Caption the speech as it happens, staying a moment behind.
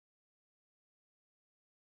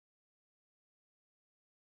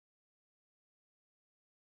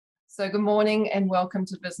So good morning and welcome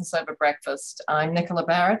to Business Over Breakfast. I'm Nicola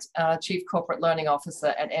Barrett, Chief Corporate Learning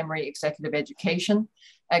Officer at Emory Executive Education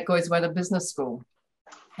at Goizueta Business School.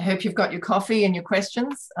 I hope you've got your coffee and your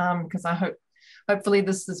questions because hopefully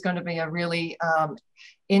this is going to be a really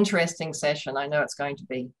interesting session. I know it's going to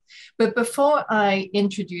be. But before I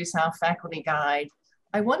introduce our faculty guide,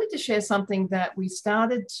 I wanted to share something that we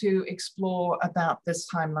started to explore about this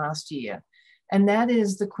time last year, and that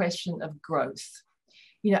is the question of growth.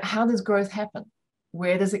 You know, how does growth happen?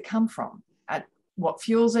 Where does it come from? What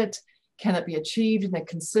fuels it? Can it be achieved in a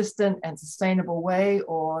consistent and sustainable way,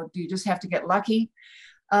 or do you just have to get lucky?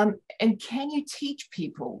 And can you teach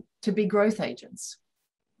people to be growth agents?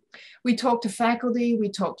 We talked to faculty, we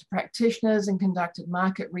talked to practitioners and conducted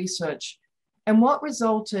market research. And what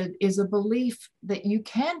resulted is a belief that you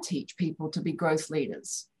can teach people to be growth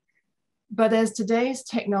leaders. But as today's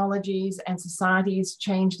technologies and society's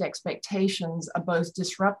changed expectations are both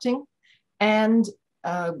disrupting and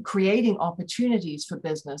creating opportunities for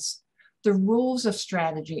business, the rules of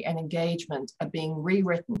strategy and engagement are being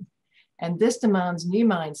rewritten. And this demands new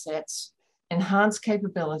mindsets, enhanced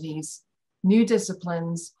capabilities, new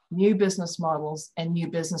disciplines, new business models, and new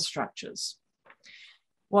business structures.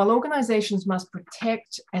 While organizations must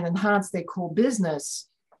protect and enhance their core business,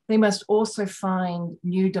 they must also find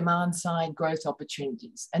new demand-side growth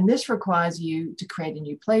opportunities. And this requires you to create a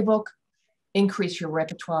new playbook, increase your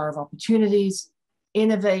repertoire of opportunities,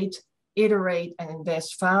 innovate, iterate, and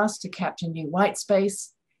invest fast to capture new white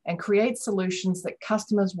space and create solutions that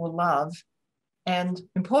customers will love and,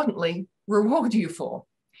 importantly, reward you for.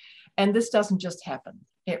 And this doesn't just happen.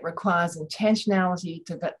 It requires intentionality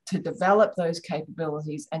to develop those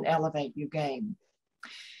capabilities and elevate your game.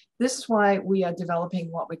 This is why we are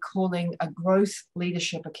developing what we're calling a Growth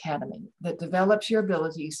Leadership Academy that develops your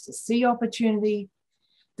abilities to see opportunity,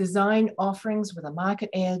 design offerings with a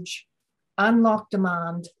market edge, unlock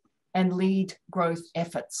demand, and lead growth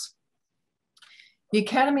efforts. The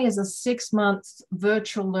Academy is a 6-month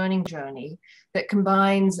virtual learning journey that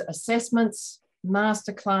combines assessments,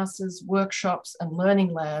 masterclasses, workshops, and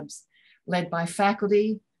learning labs led by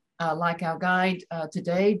faculty, like our guide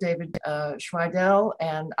today, David Schweidel,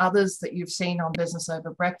 and others that you've seen on Business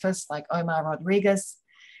Over Breakfast, like Omar Rodriguez,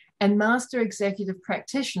 and master executive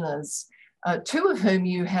practitioners, 2 of whom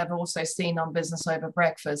you have also seen on Business Over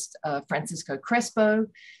Breakfast, Francisco Crespo,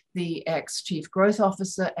 the ex-chief growth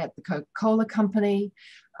officer at the Coca-Cola Company,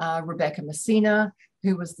 Rebecca Messina,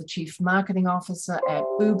 who was the chief marketing officer at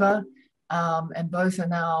Uber, and both are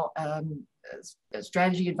now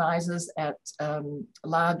strategy advisors at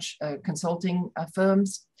large consulting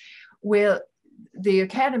firms, where the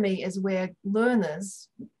Academy is where learners,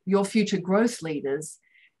 your future growth leaders,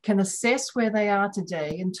 can assess where they are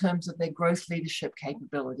today in terms of their growth leadership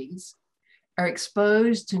capabilities, are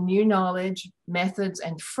exposed to new knowledge, methods,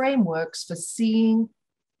 and frameworks for seeing,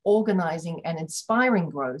 organizing, and inspiring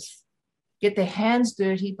growth, get their hands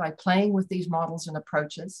dirty by playing with these models and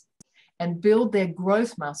approaches, and build their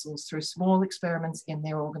growth muscles through small experiments in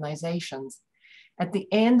their organizations. At the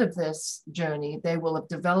end of this journey, they will have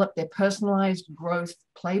developed their personalized growth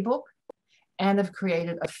playbook and have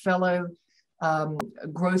created a fellow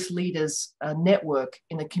growth leaders network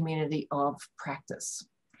in a community of practice.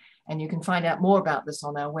 And you can find out more about this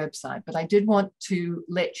on our website. But I did want to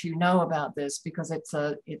let you know about this because it's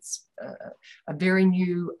a very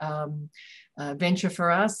new venture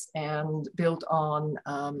for us and built on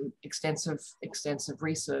extensive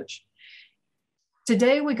research.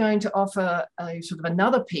 Today, we're going to offer a sort of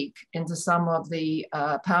another peek into some of the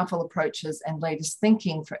powerful approaches and latest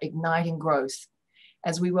thinking for igniting growth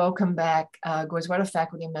as we welcome back Goizueta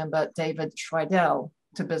faculty member David Schweidel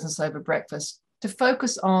to Business Over Breakfast to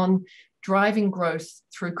focus on driving growth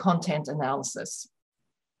through content analysis.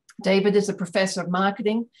 David is a professor of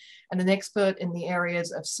marketing and an expert in the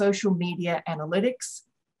areas of social media analytics,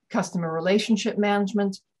 customer relationship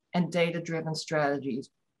management, and data-driven strategies,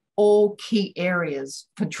 all key areas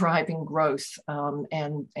for driving growth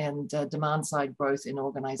and demand-side growth in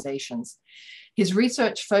organizations. His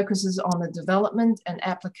research focuses on the development and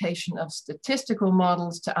application of statistical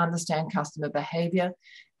models to understand customer behavior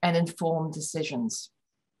and inform decisions.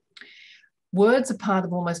 Words are part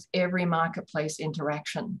of almost every marketplace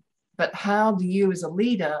interaction, but how do you as a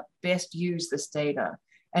leader best use this data,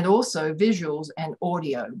 and also visuals and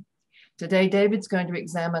audio? Today, David's going to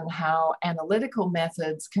examine how analytical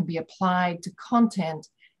methods can be applied to content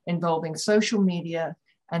involving social media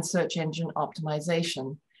and search engine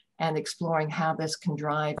optimization, and exploring how this can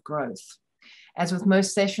drive growth. As with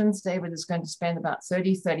most sessions, David is going to spend about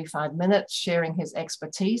 30-35 minutes sharing his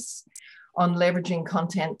expertise on leveraging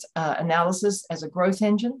content analysis as a growth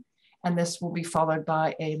engine and this will be followed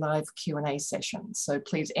by a live Q&A session. So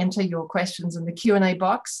please enter your questions in the Q&A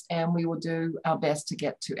box, and we will do our best to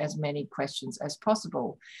get to as many questions as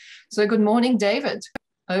possible. So good morning, David.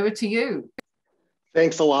 Over to you.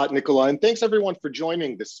 Thanks a lot, Nicola, and thanks everyone for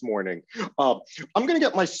joining this morning. I'm going to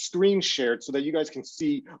get my screen shared so that you guys can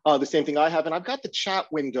see the same thing I have, and I've got the chat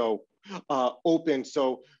window open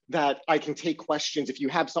so that I can take questions. If you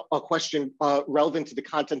have a question relevant to the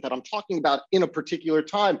content that I'm talking about in a particular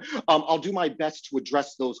time, I'll do my best to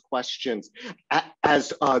address those questions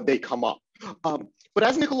as they come up. But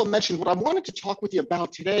as Nicola mentioned, what I wanted to talk with you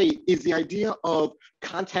about today is the idea of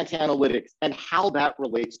content analytics and how that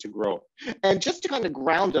relates to growth. And just to kind of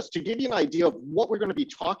ground us, to give you an idea of what we're going to be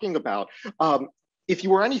talking about, if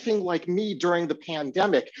you were anything like me during the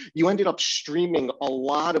pandemic, you ended up streaming a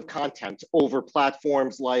lot of content over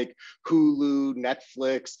platforms like Hulu,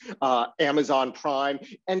 Netflix, Amazon Prime.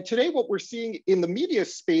 And today what we're seeing in the media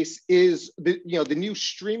space is the new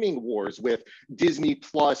streaming wars with Disney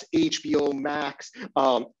Plus, HBO Max,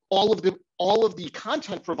 all of the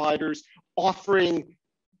content providers offering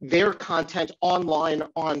their content online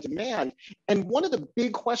on demand. And one of the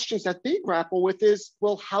big questions that they grapple with is,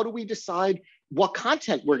 well, how do we decide what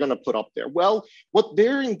content we're going to put up there? Well, what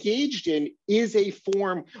they're engaged in is a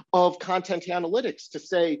form of content analytics to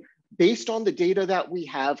say, based on the data that we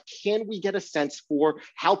have, can we get a sense for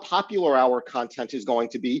how popular our content is going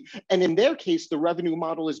to be? And in their case, the revenue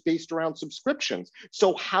model is based around subscriptions.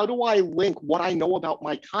 So how do I link what I know about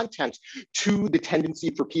my content to the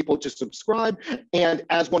tendency for people to subscribe? And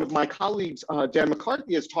as one of my colleagues, Dan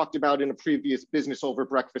McCarthy, has talked about in a previous Business Over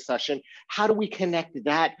Breakfast session, how do we connect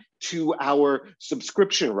that to our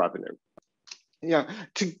subscription revenue?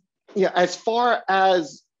 As far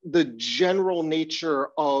as the general nature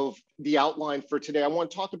of the outline for today, I want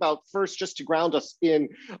to talk about first, just to ground us in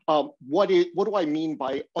what do I mean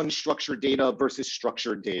by unstructured data versus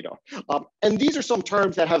structured data? And these are some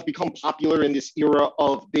terms that have become popular in this era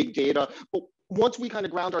of big data. But once we kind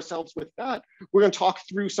of ground ourselves with that, we're going to talk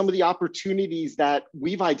through some of the opportunities that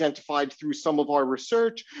we've identified through some of our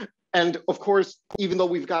research. And of course, even though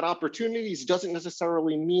we've got opportunities, doesn't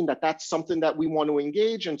necessarily mean that that's something that we want to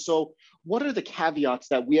engage. And so what are the caveats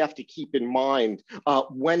that we have to keep in mind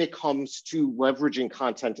when it comes to leveraging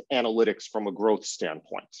content analytics from a growth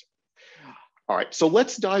standpoint? All right, so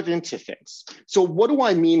let's dive into things. So what do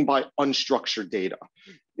I mean by unstructured data?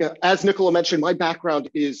 As Nicola mentioned, my background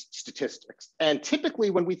is statistics. And typically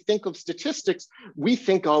when we think of statistics, we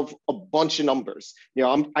think of a bunch of numbers.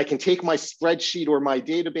 I can take my spreadsheet or my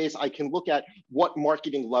database, I can look at what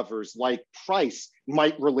marketing levers like price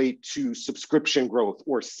might relate to subscription growth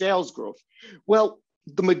or sales growth. Well,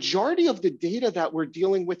 the majority of the data that we're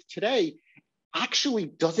dealing with today actually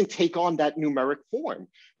doesn't take on that numeric form.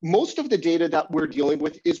 Most of the data that we're dealing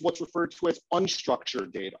with is what's referred to as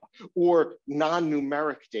unstructured data or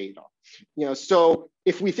non-numeric data. So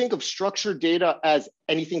if we think of structured data as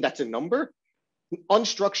anything that's a number,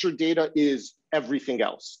 unstructured data is everything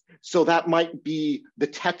else. So that might be the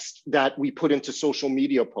text that we put into social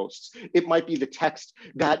media posts. It might be the text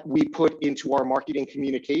that we put into our marketing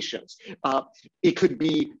communications. It could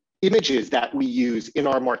be images that we use in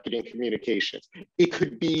our marketing communications. It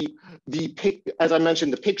could be as I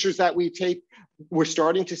mentioned, the pictures that we take. We're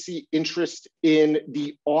starting to see interest in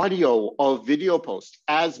the audio of video posts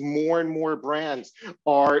as more and more brands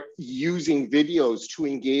are using videos to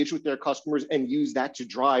engage with their customers and use that to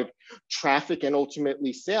drive traffic and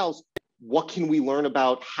ultimately sales. What can we learn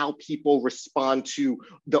about how people respond to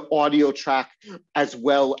the audio track as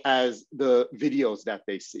well as the videos that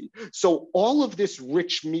they see? So all of this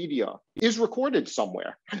rich media is recorded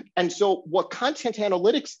somewhere. And so what content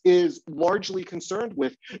analytics is largely concerned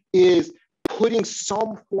with is putting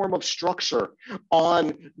some form of structure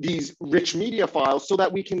on these rich media files so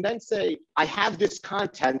that we can then say, I have this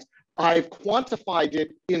content, I've quantified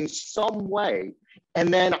it in some way,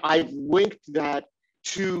 and then I've linked that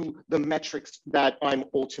to the metrics that I'm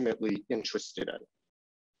ultimately interested in.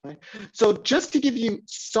 Right? So just to give you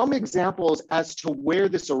some examples as to where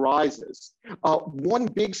this arises, one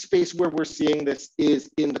big space where we're seeing this is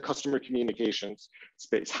in the customer communications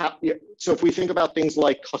space. So if we think about things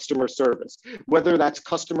like customer service, whether that's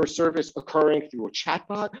customer service occurring through a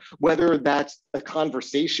chatbot, whether that's a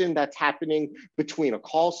conversation that's happening between a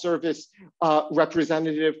call service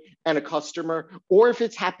representative and a customer, or if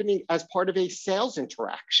it's happening as part of a sales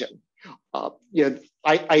interaction.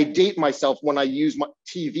 I date myself when I use my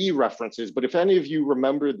TV references, but if any of you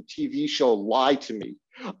remember the TV show Lie to Me,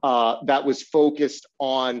 that was focused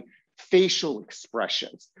on facial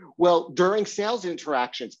expressions. Well, during sales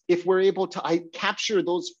interactions, if we're able to capture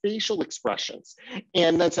those facial expressions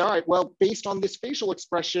and then say, all right, well, based on this facial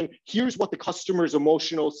expression, here's what the customer's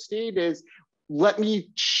emotional state is. Let me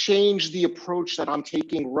change the approach that I'm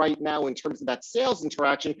taking right now in terms of that sales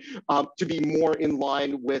interaction to be more in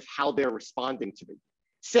line with how they're responding to me.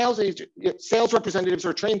 Sales representatives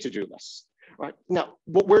are trained to do this. Right. Now,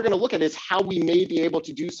 what we're going to look at is how we may be able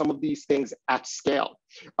to do some of these things at scale.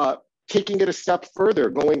 Taking it a step further,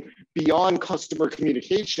 going beyond customer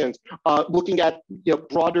communications, looking at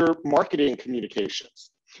broader marketing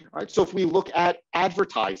communications. All right. So if we look at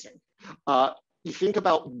advertising, you think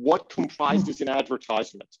about what comprises an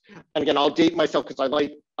advertisement. And again, I'll date myself because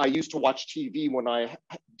I used to watch TV when I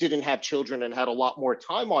didn't have children and had a lot more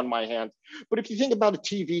time on my hands. But if you think about a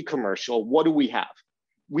TV commercial, what do we have?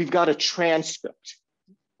 We've got a transcript.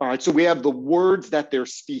 All right, so we have the words that they're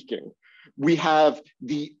speaking. We have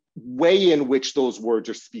the way in which those words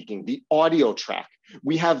are speaking, the audio track.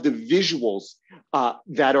 We have the visuals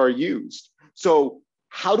that are used. So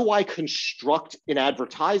how do I construct an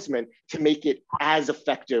advertisement to make it as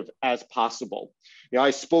effective as possible?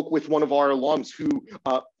 I spoke with one of our alums who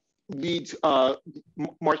leads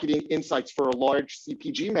marketing insights for a large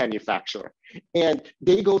CPG manufacturer. And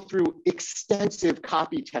they go through extensive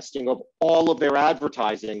copy testing of all of their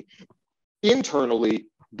advertising internally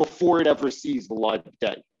before it ever sees the light of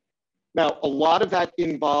day. Now, a lot of that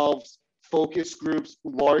involves focus groups,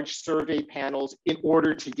 large survey panels in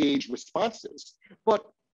order to gauge responses. But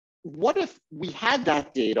what if we had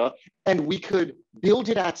that data and we could build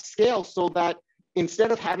it at scale so that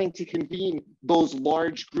instead of having to convene those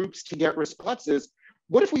large groups to get responses,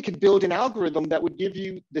 what if we could build an algorithm that would give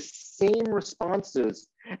you the same responses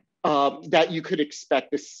that you could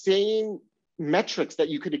expect, the same metrics that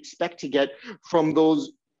you could expect to get from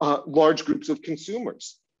those large groups of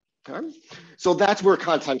consumers? Okay. So that's where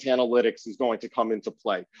content analytics is going to come into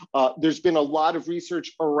play. There's been a lot of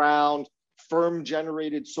research around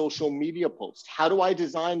firm-generated social media posts. How do I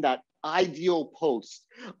design that ideal post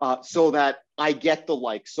so that I get the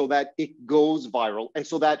likes, so that it goes viral, and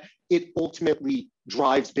so that it ultimately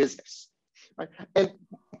drives business? Right? And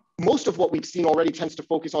most of what we've seen already tends to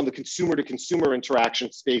focus on the consumer-to-consumer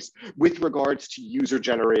interaction space with regards to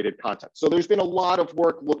user-generated content. So there's been a lot of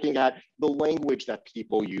work looking at the language that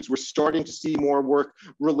people use. We're starting to see more work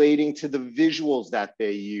relating to the visuals that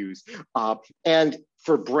they use. And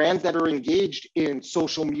for brands that are engaged in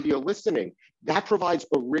social media listening, that provides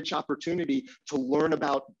a rich opportunity to learn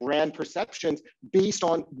about brand perceptions based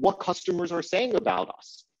on what customers are saying about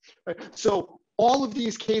us. Right? So all of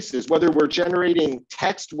these cases, whether we're generating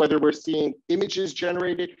text, whether we're seeing images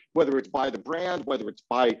generated, whether it's by the brand, whether it's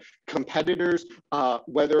by competitors,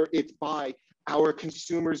 whether it's by our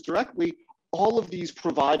consumers directly, all of these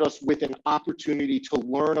provide us with an opportunity to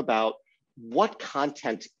learn about what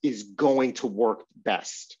content is going to work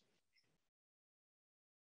best.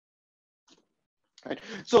 Right.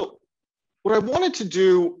 So what I wanted to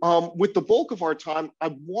do with the bulk of our time,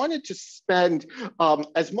 I wanted to spend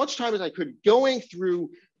as much time as I could going through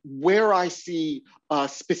where I see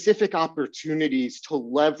specific opportunities to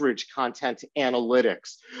leverage content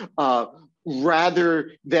analytics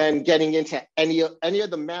rather than getting into any of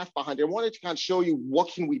the math behind it. I wanted to kind of show you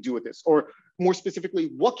what can we do with this, or more specifically,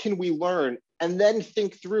 what can we learn, and then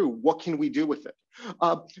think through what can we do with it.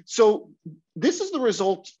 So this is the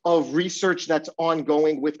result of research that's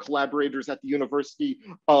ongoing with collaborators at the University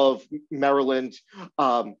of Maryland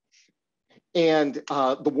and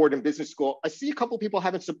the Wharton Business School. I see a couple of people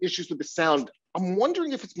having some issues with the sound. I'm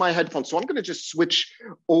wondering if it's my headphones. So I'm going to just switch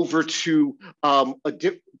over to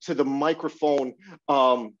the microphone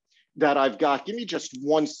that I've got. Give me just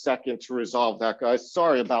 1 second to resolve that, guys.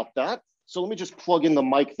 Sorry about that. So let me just plug in the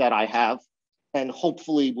mic that I have, and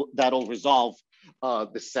hopefully that'll resolve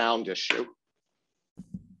the sound issue.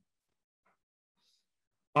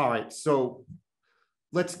 All right, so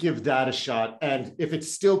let's give that a shot. And if it's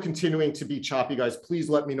still continuing to be choppy, guys, please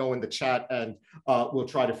let me know in the chat and we'll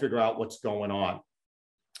try to figure out what's going on.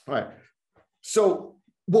 All right, so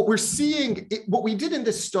what we're seeing, what we did in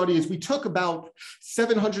this study is we took about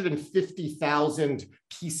 750,000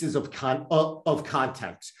 pieces of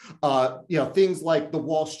content, things like the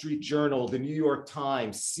Wall Street Journal, the New York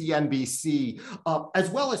Times, CNBC, as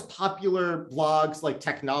well as popular blogs like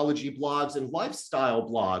technology blogs and lifestyle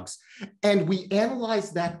blogs. And we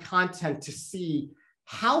analyzed that content to see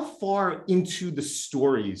how far into the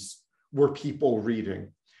stories were people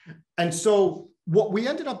reading. And so what we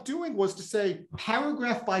ended up doing was to say,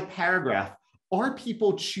 paragraph by paragraph, are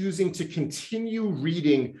people choosing to continue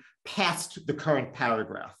reading past the current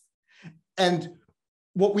paragraph? And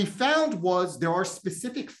what we found was there are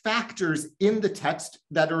specific factors in the text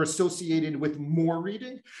that are associated with more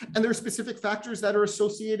reading, and there are specific factors that are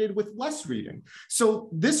associated with less reading. So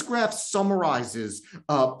this graph summarizes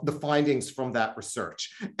the findings from that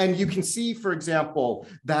research. And you can see, for example,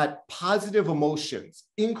 that positive emotions,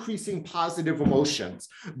 increasing positive emotions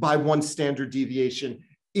by 1 standard deviation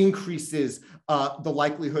increases the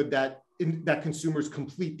likelihood that consumers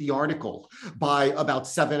complete the article by about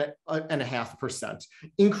 7.5%,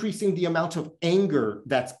 increasing the amount of anger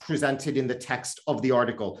that's presented in the text of the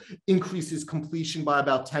article, increases completion by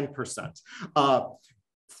about 10%.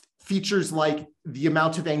 Features like the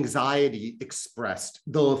amount of anxiety expressed,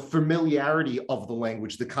 the familiarity of the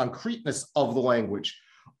language, the concreteness of the language,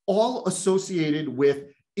 all associated with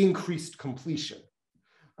increased completion.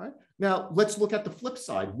 Right? Now, let's look at the flip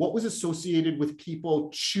side. What was associated with people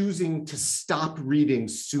choosing to stop reading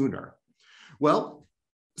sooner? Well,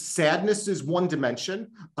 sadness is one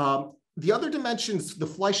dimension. The other dimensions, the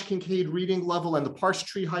Fleisch-Kincaid reading level and the parse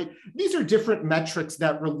tree height, these are different metrics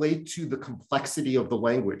that relate to the complexity of the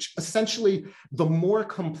language. Essentially, the more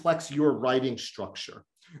complex your writing structure,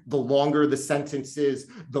 the longer the sentences,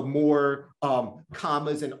 the more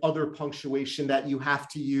commas and other punctuation that you have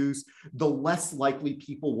to use, the less likely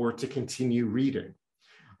people were to continue reading.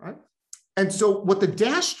 Right? And so what the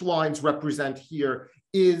dashed lines represent here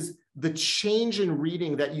is the change in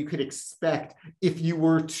reading that you could expect if you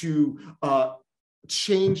were to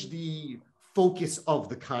change the focus of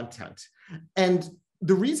the content. And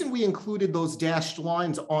the reason we included those dashed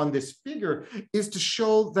lines on this figure is to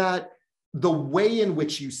show that the way in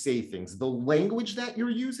which you say things, the language that you're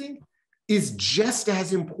using, is just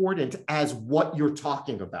as important as what you're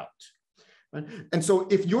talking about. Right? And so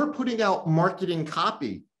if you're putting out marketing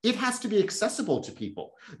copy, it has to be accessible to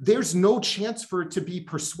people. There's no chance for it to be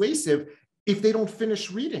persuasive if they don't finish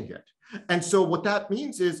reading it. And so what that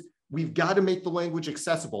means is we've got to make the language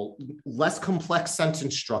accessible, less complex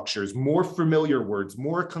sentence structures, more familiar words,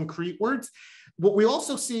 more concrete words. What we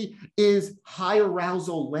also see is high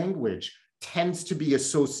arousal language tends to be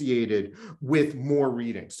associated with more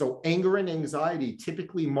reading. So anger and anxiety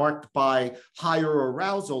typically marked by higher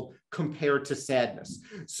arousal compared to sadness.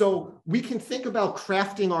 So we can think about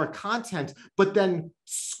crafting our content, but then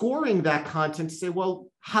scoring that content to say, well,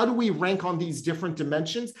 how do we rank on these different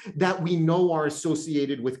dimensions that we know are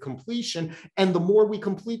associated with completion? And the more we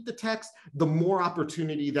complete the text, the more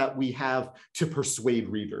opportunity that we have to persuade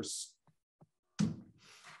readers.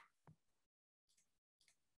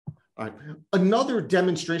 All right. Another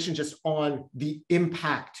demonstration just on the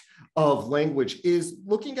impact of language is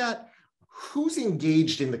looking at who's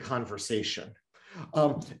engaged in the conversation.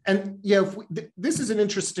 And yeah, this is an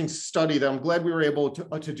interesting study that I'm glad we were able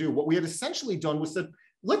to do. What we had essentially done was that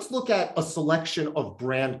let's look at a selection of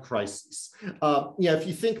brand crises. If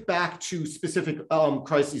you think back to specific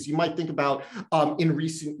crises, you might think about in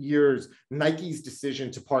recent years, Nike's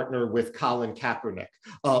decision to partner with Colin Kaepernick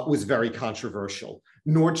was very controversial.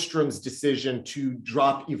 Nordstrom's decision to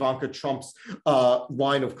drop Ivanka Trump's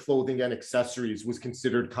line of clothing and accessories was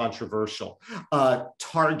considered controversial.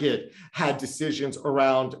 Target had decisions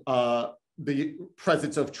around the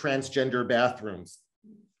presence of transgender bathrooms.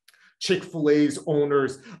 Chick-fil-A's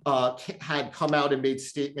owners had come out and made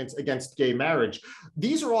statements against gay marriage.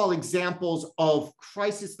 These are all examples of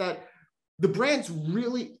crises that the brands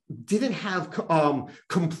really didn't have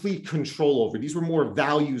complete control over. These were more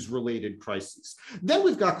values-related crises. Then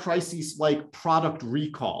we've got crises like product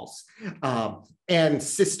recalls and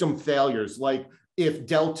system failures, like if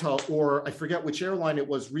Delta or I forget which airline it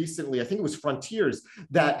was recently, I think it was Frontiers,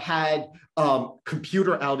 that had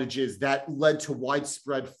computer outages that led to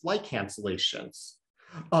widespread flight cancellations.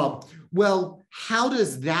 Well, how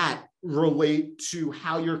does that relate to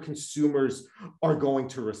how your consumers are going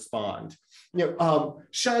to respond?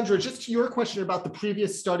 Chandra, just to your question about the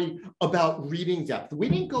previous study about reading depth, we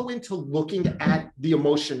didn't go into looking at the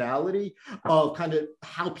emotionality of kind of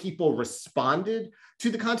how people responded to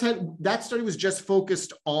the content. That study was just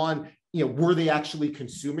focused on, were they actually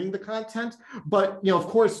consuming the content? But, of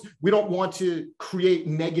course, we don't want to create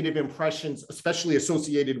negative impressions, especially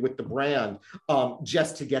associated with the brand,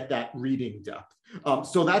 just to get that reading depth.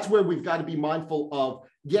 So that's where we've got to be mindful of,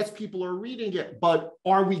 yes, people are reading it, but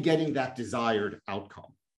are we getting that desired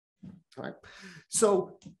outcome? All right.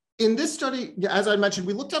 So in this study, as I mentioned,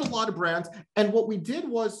 we looked at a lot of brands, and what we did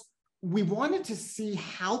was we wanted to see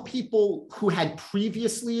how people who had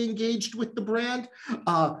previously engaged with the brand,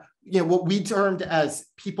 what we termed as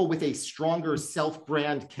people with a stronger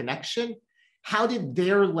self-brand connection, how did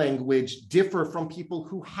their language differ from people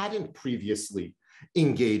who hadn't previously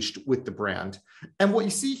engaged with the brand. And what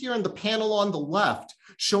you see here in the panel on the left,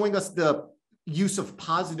 showing us the use of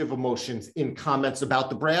positive emotions in comments about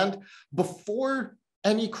the brand before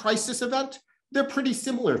any crisis event, they're pretty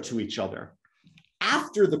similar to each other.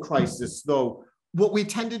 After the crisis, though, what we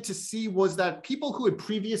tended to see was that people who had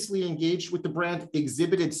previously engaged with the brand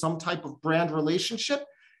exhibited some type of brand relationship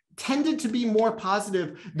tended to be more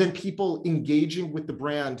positive than people engaging with the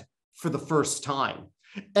brand for the first time.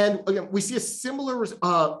 And again, we see a similar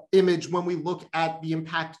image when we look at the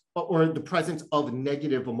impact or the presence of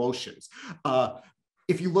negative emotions.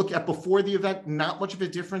 If you look at before the event, not much of a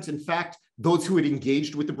difference. In fact, those who had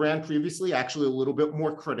engaged with the brand previously, actually a little bit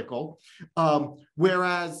more critical.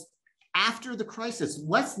 Whereas after the crisis,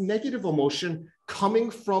 less negative emotion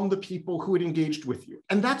coming from the people who had engaged with you.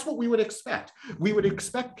 And that's what we would expect. We would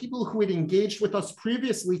expect people who had engaged with us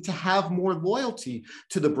previously to have more loyalty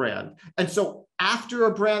to the brand. And so after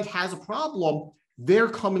a brand has a problem, they're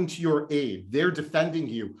coming to your aid. They're defending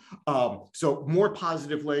you. So more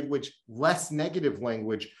positive language, less negative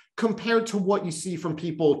language compared to what you see from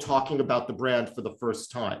people talking about the brand for the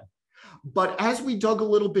first time. But as we dug a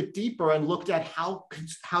little bit deeper and looked at how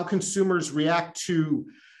consumers react to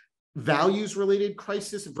values-related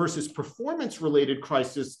crisis versus performance-related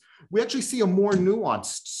crisis, we actually see a more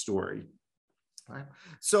nuanced story. Right?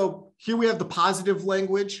 So here we have the positive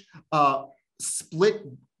language split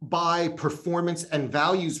by performance and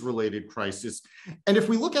values-related crisis. And if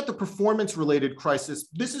we look at the performance-related crisis,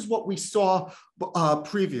 this is what we saw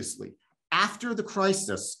previously. After the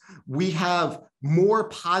crisis, we have more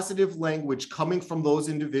positive language coming from those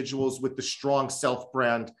individuals with the strong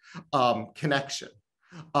self-brand connection.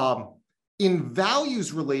 In the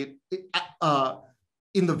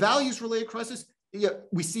values-related crisis,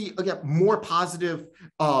 we see, again, more positive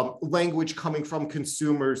language coming from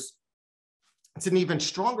consumers. It's an even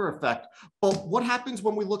stronger effect. But what happens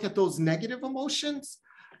when we look at those negative emotions?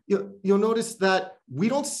 You'll notice that we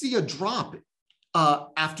don't see a drop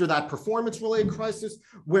after that performance-related crisis,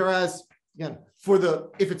 whereas again,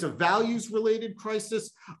 if it's a values-related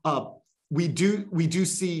crisis, we do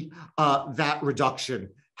see that reduction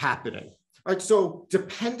happening. All right, so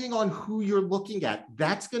depending on who you're looking at,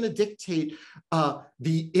 that's going to dictate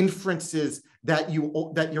the inferences that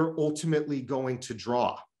you're ultimately going to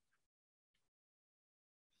draw.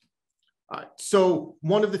 All right, so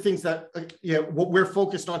one of the things that what we're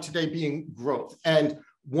focused on today being growth, and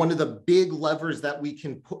one of the big levers that we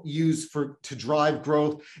can use to drive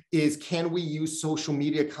growth is, can we use social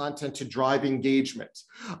media content to drive engagement?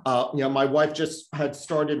 My wife just had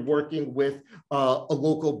started working with a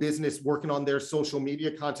local business working on their social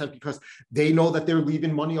media content because they know that they're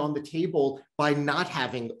leaving money on the table by not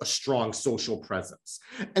having a strong social presence.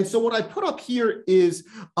 And so what I put up here is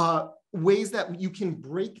ways that you can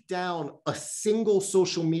break down a single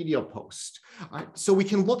social media post. Right? So we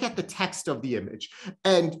can look at the text of the image,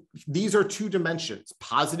 and these are two dimensions: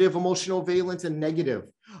 positive emotional valence and negative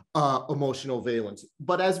emotional valence.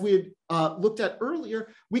 But as we looked at earlier,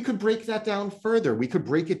 we could break that down further. We could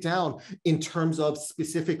break it down in terms of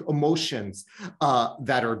specific emotions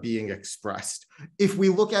that are being expressed. If we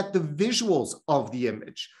look at the visuals of the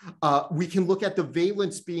image, we can look at the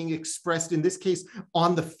valence being expressed, in this case,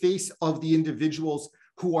 on the face of the individuals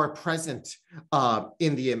who are present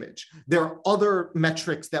in the image. There are other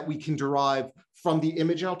metrics that we can derive from the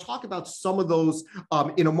image, and I'll talk about some of those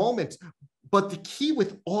in a moment. But the key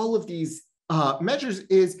with all of these measures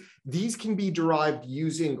is these can be derived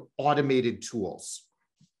using automated tools.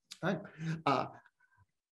 Right?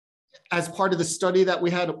 As part of the study that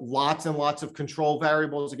we had, lots and lots of control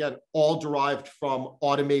variables, again, all derived from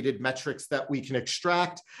automated metrics that we can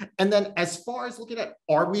extract. And then as far as looking at,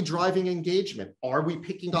 are we driving engagement? Are we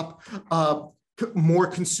picking up more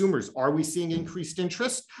consumers? Are we seeing increased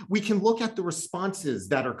interest? We can look at the responses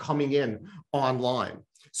that are coming in online.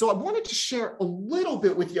 So I wanted to share a little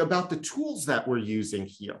bit with you about the tools that we're using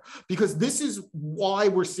here, because this is why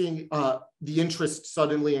we're seeing the interest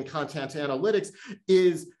suddenly in content analytics.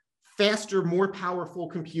 Is faster, more powerful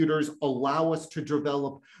computers allow us to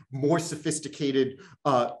develop more sophisticated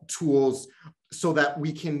tools so that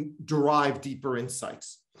we can derive deeper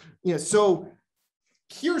insights. So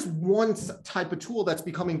here's one type of tool that's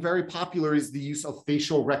becoming very popular, is the use of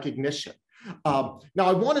facial recognition. Now,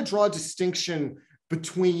 I want to draw a distinction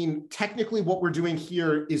between, technically what we're doing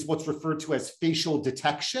here is what's referred to as facial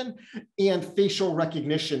detection and facial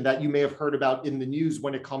recognition that you may have heard about in the news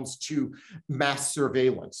when it comes to mass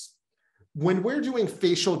surveillance. When we're doing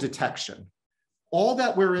facial detection, all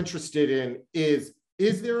that we're interested in is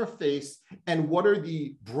Is there a face, and what are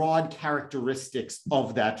the broad characteristics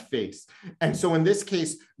of that face? And so in this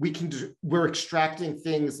case, we're extracting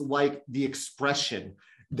things like the expression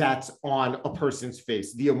that's on a person's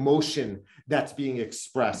face, the emotion that's being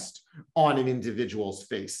expressed on an individual's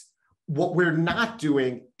face. What we're not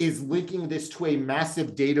doing is linking this to a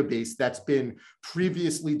massive database that's been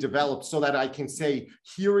previously developed so that I can say,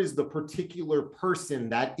 here is the particular person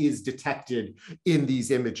that is detected in these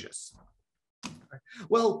images.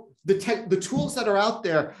 Well, the tools that are out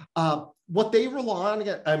there, what they rely on,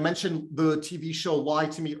 I mentioned the TV show Lie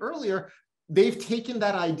to Me earlier, they've taken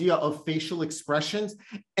that idea of facial expressions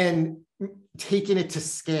and taken it to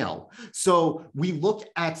scale. So we look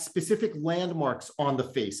at specific landmarks on the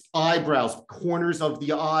face, eyebrows, corners of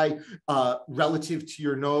the eye, relative to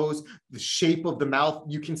your nose, the shape of the mouth.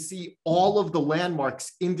 You can see all of the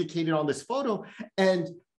landmarks indicated on this photo, and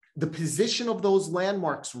the position of those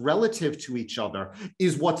landmarks relative to each other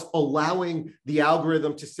is what's allowing the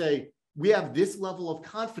algorithm to say, we have this level of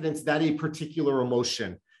confidence that a particular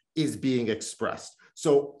emotion is being expressed.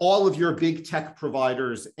 So all of your big tech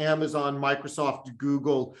providers, Amazon, Microsoft,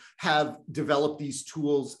 Google, have developed these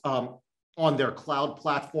tools on their cloud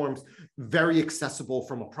platforms, very accessible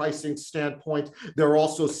from a pricing standpoint. There are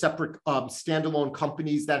also separate standalone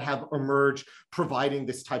companies that have emerged providing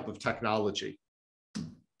this type of technology.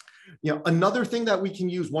 Another thing that we can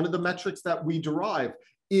use, one of the metrics that we derive,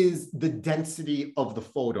 is the density of the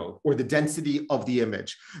photo or the density of the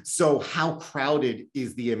image. So how crowded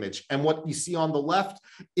is the image? And what you see on the left,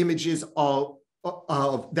 images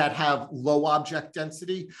that have low object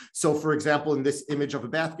density. So for example, in this image of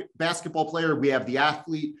a basketball player, we have the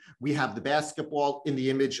athlete, we have the basketball. In the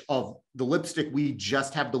image of the lipstick, we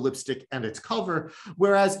just have the lipstick and its cover.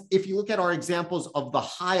 Whereas if you look at our examples of the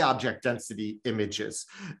high object density images,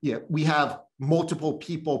 we have multiple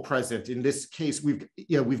people present. In this case,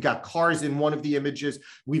 we've got cars in one of the images,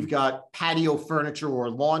 we've got patio furniture or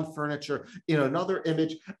lawn furniture in another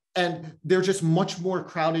image, and they're just much more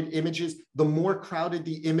crowded images. The more crowded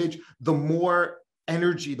the image, the more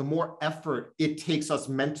energy, the more effort it takes us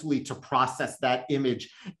mentally to process that image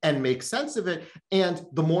and make sense of it. And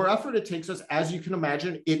the more effort it takes us, as you can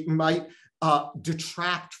imagine, it might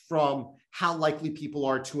detract from how likely people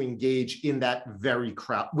are to engage in that very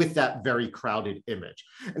crowded image.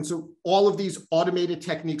 And so all of these automated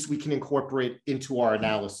techniques we can incorporate into our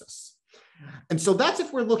analysis. And so that's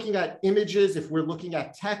if we're looking at images, if we're looking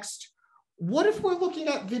at text. What if we're looking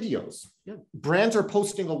at videos? Brands are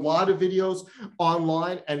posting a lot of videos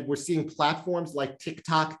online, and we're seeing platforms like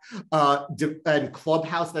TikTok and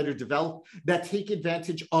Clubhouse that are developed that take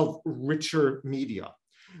advantage of richer media.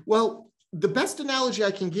 Well, the best analogy I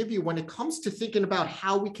can give you when it comes to thinking about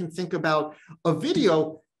how we can think about a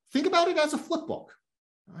video, think about it as a flip book.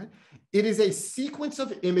 Right? It is a sequence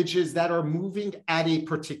of images that are moving at a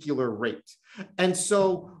particular rate. And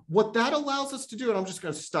so what that allows us to do, and I'm just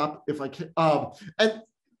going to stop if I can, and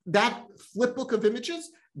that flip book of images,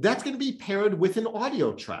 that's going to be paired with an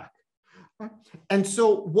audio track. Right? And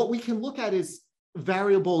so what we can look at is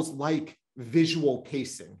variables like visual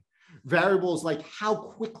pacing, variables like how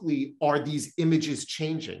quickly are these images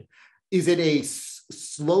changing? Is it a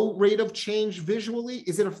slow rate of change visually?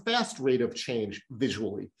 Is it a fast rate of change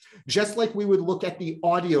visually? Just like we would look at the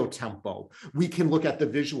audio tempo, we can look at the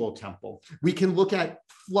visual tempo. We can look at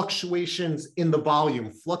fluctuations in the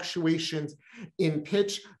volume, fluctuations in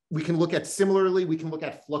pitch. We can look at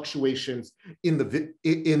fluctuations in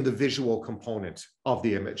the visual component of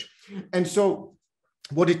the image. And so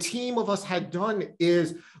what a team of us had done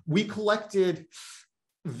is we collected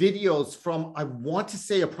videos from, I want to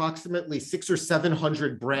say, approximately 600 or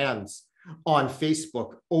 700 brands on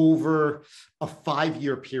Facebook over a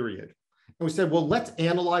 5-year period. And we said, well, let's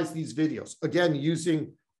analyze these videos, again,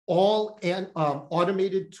 using all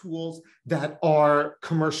automated tools that are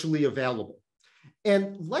commercially available.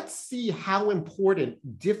 And let's see how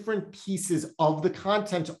important different pieces of the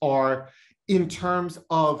content are in terms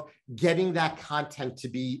of getting that content to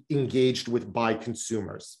be engaged with by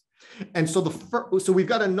consumers. And so we've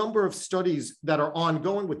got a number of studies that are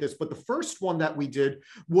ongoing with this, but the first one that we did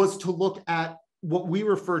was to look at what we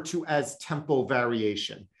refer to as tempo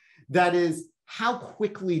variation. That is, how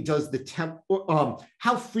quickly does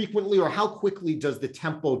how frequently or how quickly does the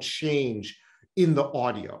tempo change in the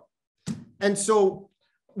audio? And so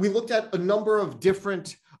we looked at a number of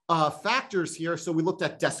different factors here. So we looked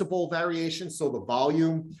at decibel variation, so the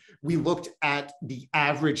volume. We looked at the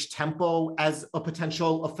average tempo as a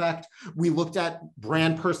potential effect. We looked at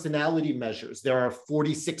brand personality measures. There are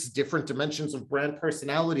 46 different dimensions of brand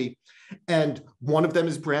personality, and one of them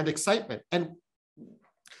is brand excitement. And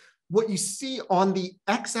what you see on the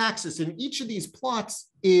x-axis in each of these plots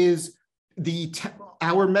is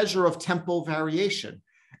our measure of tempo variation.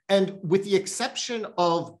 And with the exception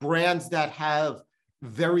of brands that have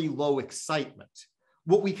very low excitement,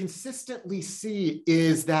 what we consistently see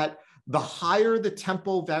is that the higher the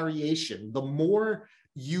tempo variation, the more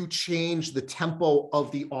you change the tempo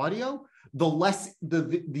of the audio, the less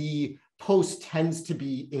the post tends to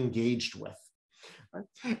be engaged with.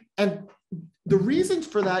 And the reason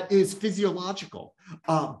for that is physiological.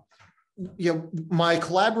 My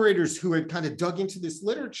collaborators who had kind of dug into this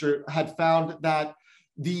literature had found that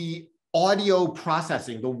the audio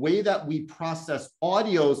processing, the way that we process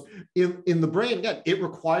audios in the brain, again, it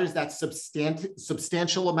requires that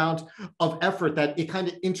substantial amount of effort that it kind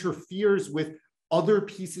of interferes with other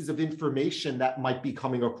pieces of information that might be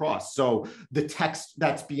coming across. So the text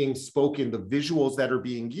that's being spoken, the visuals that are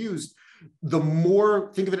being used, the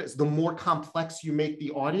more, think of it as the more complex you make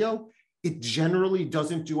the audio, it generally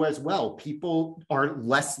doesn't do as well. People are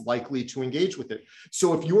less likely to engage with it.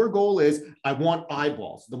 So if your goal is, I want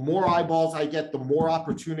eyeballs, the more eyeballs I get, the more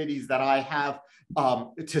opportunities that I have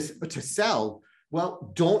to sell,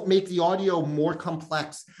 well, don't make the audio more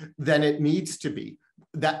complex than it needs to be.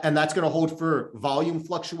 And that's going to hold for volume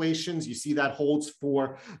fluctuations. You see that holds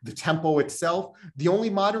for the tempo itself. The only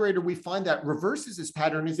moderator we find that reverses this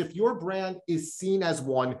pattern is if your brand is seen as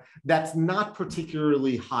one that's not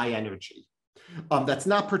particularly high energy, that's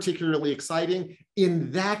not particularly exciting.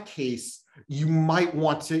 In that case, you might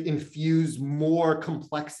want to infuse more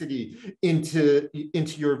complexity into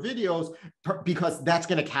your videos because that's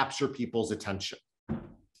going to capture people's attention.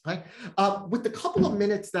 Right. With the couple of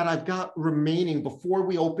minutes that I've got remaining before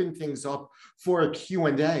we open things up for a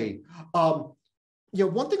Q&A,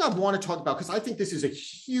 one thing I want to talk about, because I think this is a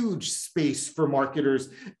huge space for marketers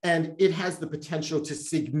and it has the potential to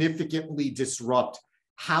significantly disrupt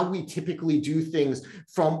how we typically do things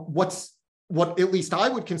from what at least I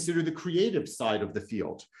would consider the creative side of the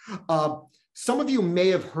field. Some of you may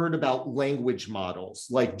have heard about language models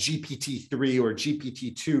like GPT-3 or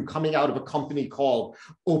GPT-2 coming out of a company called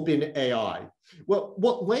OpenAI. Well,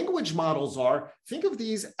 what language models are, think of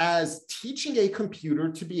these as teaching a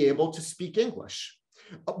computer to be able to speak English.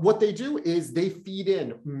 What they do is they feed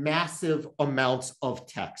in massive amounts of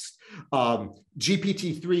text.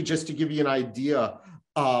 GPT-3, just to give you an idea,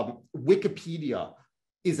 Wikipedia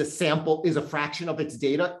is a fraction of its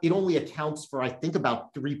data. It only accounts for, I think,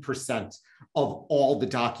 about 3% of all the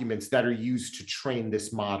documents that are used to train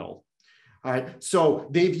this model. All right, so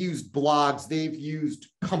they've used blogs, they've used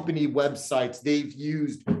company websites, they've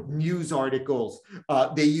used news articles,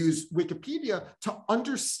 they use Wikipedia to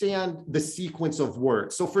understand the sequence of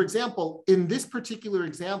words. So for example, in this particular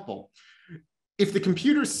example, if the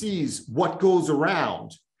computer sees what goes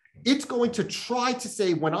around, it's going to try to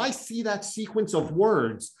say, when I see that sequence of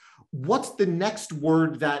words, what's the next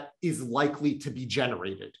word that is likely to be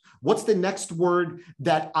generated? What's the next word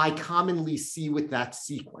that I commonly see with that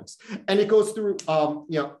sequence? And it goes through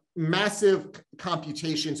massive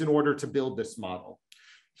computations in order to build this model.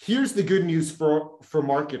 Here's the good news for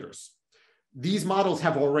marketers. These models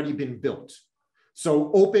have already been built.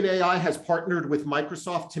 So OpenAI has partnered with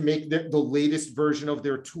Microsoft to make the latest version of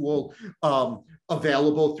their tool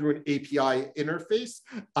available through an API interface.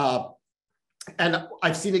 And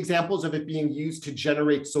I've seen examples of it being used to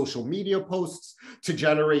generate social media posts, to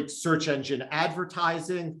generate search engine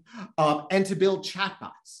advertising, and to build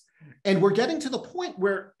chatbots. And we're getting to the point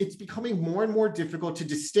where it's becoming more and more difficult to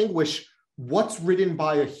distinguish what's written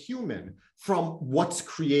by a human from what's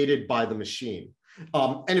created by the machine.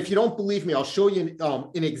 And if you don't believe me, I'll show you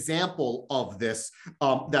an example of this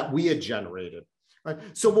that we had generated. Right?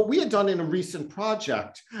 So what we had done in a recent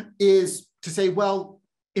project is to say, well,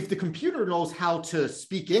 if the computer knows how to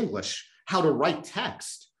speak English, how to write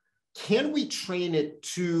text, can we train it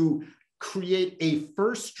to create a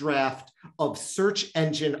first draft of search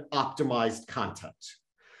engine optimized content?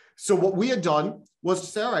 So what we had done was to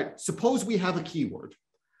say, all right, suppose we have a keyword.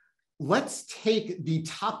 Let's take the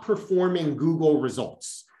top performing Google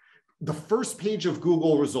results, the first page of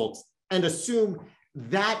Google results, and assume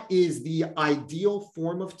that is the ideal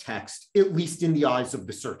form of text, at least in the eyes of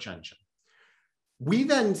the search engine. We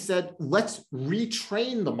then said, let's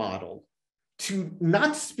retrain the model to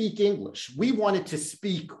not speak English. We wanted to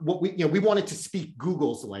speak we wanted to speak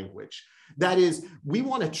Google's language. That is, we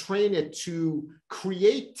want to train it to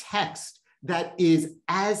create text that is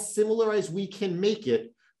as similar as we can make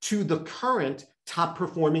it to the current top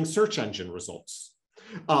performing search engine results.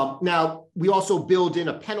 Now, we also build in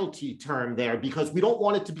a penalty term there because we don't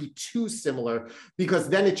want it to be too similar, because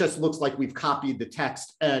then it just looks like we've copied the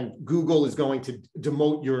text and Google is going to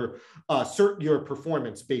demote your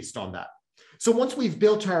performance based on that. So once we've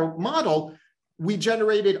built our model, we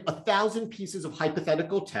generated 1,000 pieces of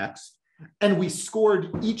hypothetical text, and we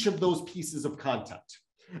scored each of those pieces of content.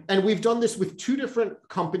 And we've done this with 2 different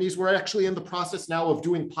companies. We're actually in the process now of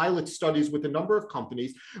doing pilot studies with a number of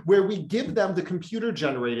companies where we give them the computer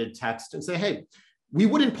generated text and say, hey, we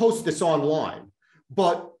wouldn't post this online,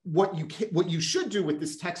 but what you should do with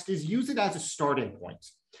this text is use it as a starting point.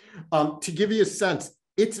 To give you a sense,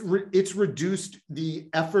 it's reduced the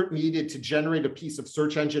effort needed to generate a piece of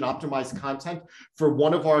search engine optimized content for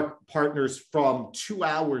one of our partners from 2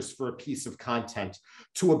 hours for a piece of content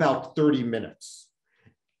to about 30 minutes.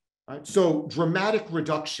 Right? So dramatic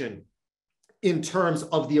reduction in terms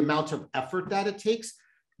of the amount of effort that it takes.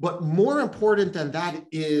 But more important than that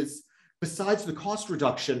is, besides the cost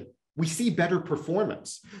reduction, we see better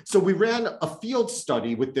performance. So we ran a field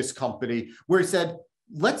study with this company where it said,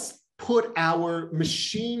 let's put our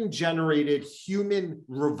machine-generated, human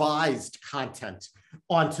revised content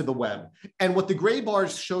onto the web. And what the gray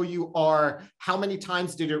bars show you are how many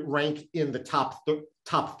times did it rank in the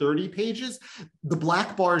top 30 pages. The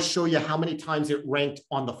black bars show you how many times it ranked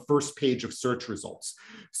on the first page of search results.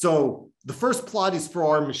 So the first plot is for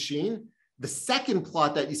our machine. The second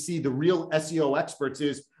plot that you see, the real SEO experts,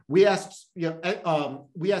 is we asked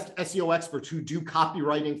SEO experts who do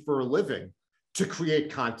copywriting for a living to create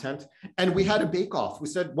content. And we had a bake-off. We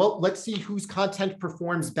said, well, let's see whose content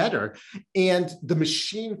performs better. And the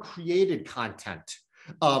machine created content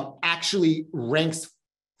actually ranks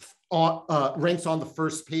on the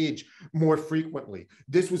first page more frequently.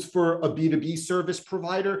 This was for a B2B service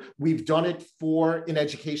provider. We've done it for an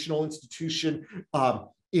educational institution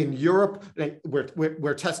in Europe, and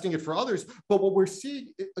we're testing it for others. But what we're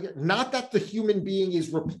seeing, again, not that the human being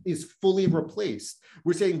is fully replaced.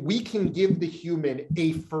 We're saying we can give the human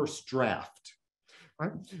a first draft,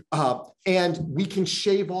 right? And we can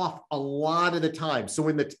shave off a lot of the time. So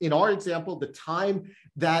in our example, the time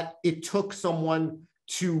that it took someone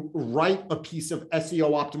to write a piece of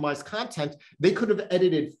SEO optimized content, they could have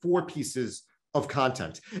edited 4 pieces of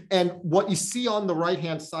content. And what you see on the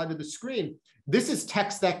right-hand side of the screen, this is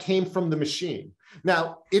text that came from the machine.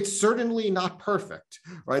 Now, it's certainly not perfect,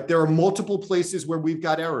 right? There are multiple places where we've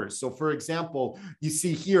got errors. So for example, you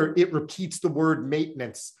see here, it repeats the word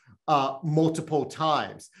maintenance multiple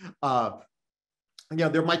times.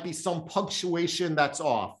 There might be some punctuation that's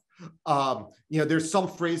off. There's some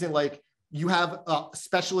phrasing like, you have a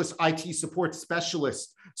specialist, IT support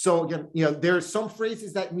specialist. So again, there's some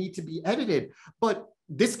phrases that need to be edited, but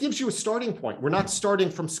this gives you a starting point. We're not starting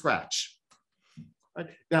from scratch. Right?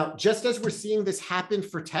 Now, just as we're seeing this happen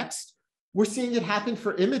for text, we're seeing it happen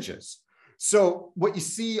for images. So what you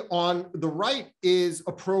see on the right is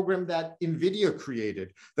a program that NVIDIA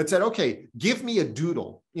created that said, okay, give me a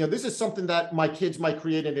doodle. This is something that my kids might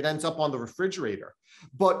create and it ends up on the refrigerator.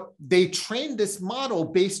 But they trained this model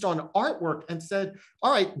based on artwork and said,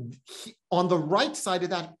 all right, on the right side of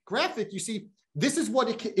that graphic, you see, this is what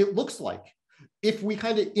it looks like. If we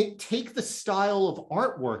kind of take the style of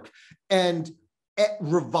artwork and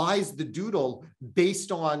revise the doodle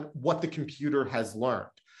based on what the computer has learned.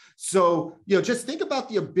 So, just think about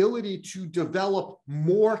the ability to develop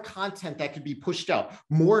more content that can be pushed out,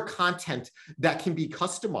 more content that can be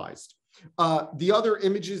customized. The other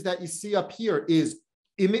images that you see up here is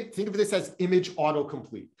think of this as image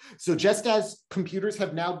autocomplete. So just as computers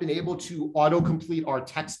have now been able to autocomplete our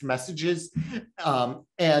text messages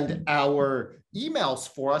and our emails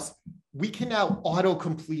for us, we can now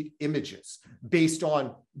autocomplete images based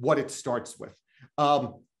on what it starts with.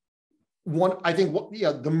 The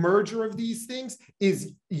merger of these things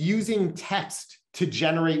is using text to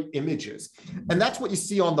generate images. And that's what you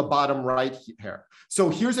see on the bottom right here. So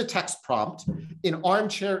here's a text prompt: an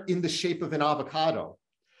armchair in the shape of an avocado.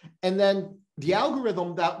 And then the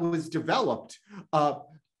algorithm that was developed,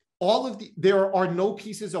 there are no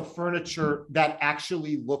pieces of furniture that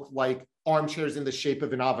actually look like armchairs in the shape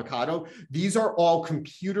of an avocado. These are all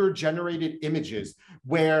computer generated images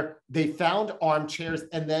where they found armchairs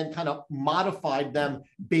and then kind of modified them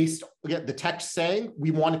based, again, the text saying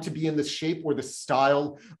we want it to be in the shape or the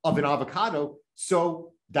style of an avocado.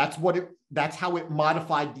 So that's how it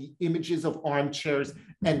modified the images of armchairs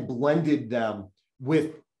and blended them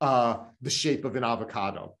with the shape of an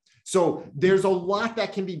avocado. So there's a lot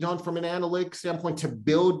that can be done from an analytics standpoint to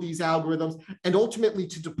build these algorithms and ultimately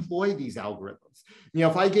to deploy these algorithms.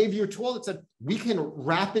 If I gave you a tool that said we can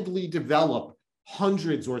rapidly develop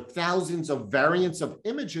hundreds or thousands of variants of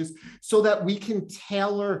images so that we can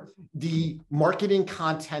tailor the marketing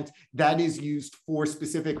content that is used for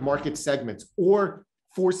specific market segments or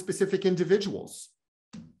for specific individuals.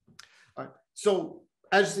 So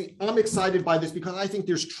actually, I'm excited by this because I think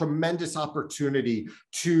there's tremendous opportunity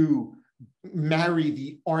to marry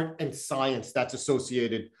the art and science that's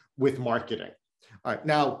associated with marketing. All right,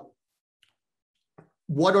 now,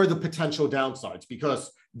 what are the potential downsides?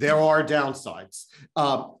 Because there are downsides.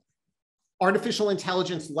 Artificial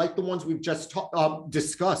intelligence, like the ones we've just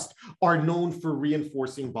discussed, are known for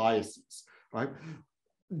reinforcing biases, right?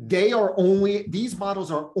 These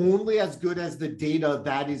models are only as good as the data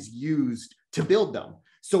that is used to build them.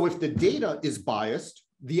 So if the data is biased,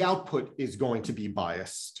 the output is going to be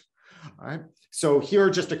biased. All right. So here are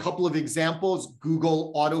just a couple of examples.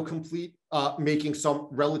 Google autocomplete making some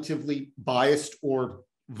relatively biased or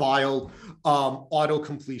vile auto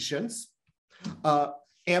completions.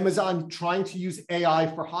 Amazon trying to use AI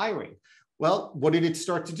for hiring. Well, what did it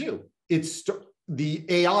start to do? The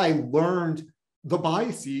AI learned the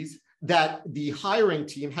biases that the hiring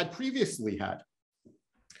team had previously had.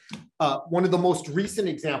 One of the most recent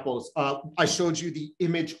examples, I showed you the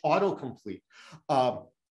image autocomplete.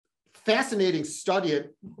 Fascinating study,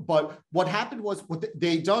 but what happened was, what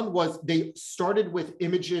they done was they started with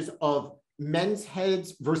images of men's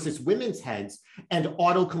heads versus women's heads and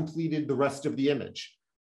auto-completed the rest of the image.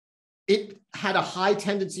 It had a high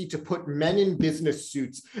tendency to put men in business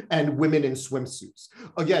suits and women in swimsuits.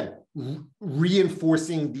 Again,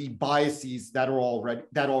 reinforcing the biases that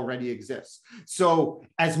already exist. So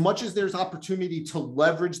as much as there's opportunity to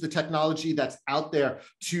leverage the technology that's out there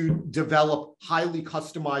to develop highly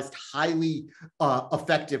customized, highly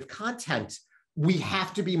effective content, we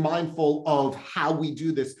have to be mindful of how we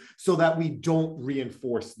do this so that we don't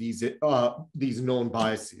reinforce these known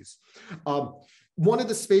biases. One of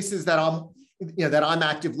the spaces that I'm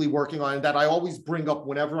actively working on, and that I always bring up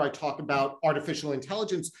whenever I talk about artificial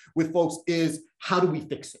intelligence with folks, is how do we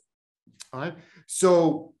fix it? All right.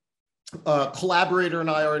 So a collaborator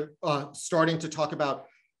and I are starting to talk about,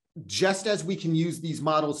 just as we can use these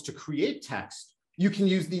models to create text, you can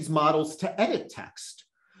use these models to edit text.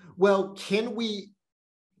 Well, can we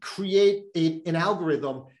create an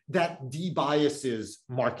algorithm that debiases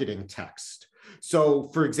marketing text? So,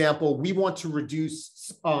 for example, we want to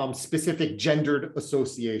reduce specific gendered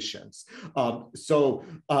associations.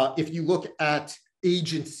 If you look at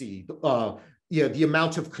agency, the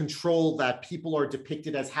amount of control that people are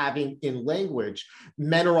depicted as having in language,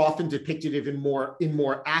 men are often depicted in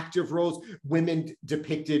more active roles, women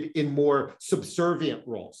depicted in more subservient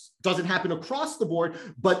roles. Doesn't happen across the board,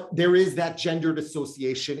 but there is that gendered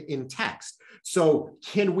association in text. So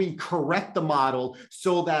can we correct the model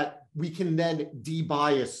so that we can then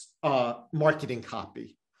debias marketing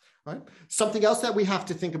copy? Right? Something else that we have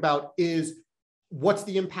to think about is what's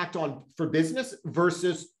the impact for business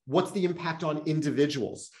versus what's the impact on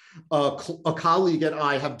individuals. A colleague and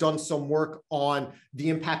I have done some work on the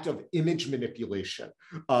impact of image manipulation.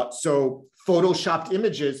 So photoshopped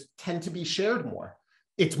images tend to be shared more.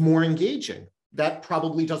 It's more engaging. That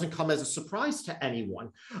probably doesn't come as a surprise to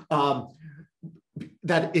anyone.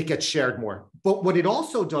 That it gets shared more. But what it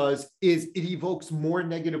also does is it evokes more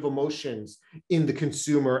negative emotions in the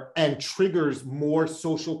consumer and triggers more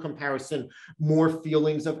social comparison, more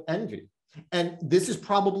feelings of envy. And this is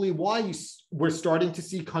probably why we're starting to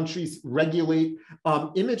see countries regulate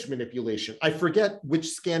image manipulation. I forget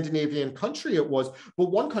which Scandinavian country it was,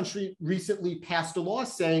 but one country recently passed a law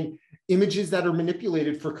saying images that are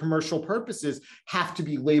manipulated for commercial purposes have to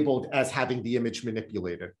be labeled as having the image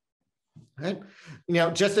manipulated. Right? Now,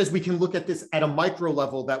 just as we can look at this at a micro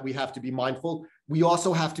level that we have to be mindful, we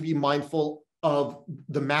also have to be mindful of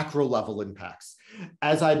the macro level impacts.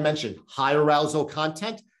 As I mentioned, high arousal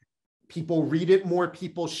content, people read it more,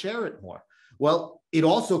 people share it more. Well, it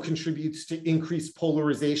also contributes to increased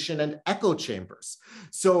polarization and echo chambers.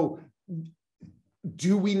 So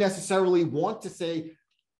do we necessarily want to say,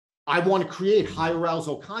 I want to create high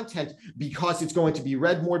arousal content because it's going to be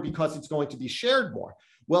read more, because it's going to be shared more?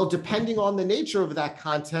 Well, depending on the nature of that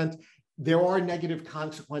content, there are negative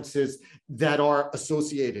consequences that are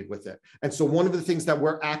associated with it. And so one of the things that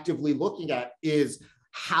we're actively looking at is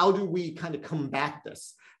how do we kind of combat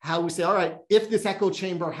this? How we say, all right, if this echo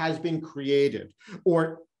chamber has been created,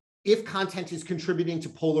 or if content is contributing to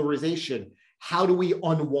polarization, how do we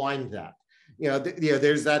unwind that?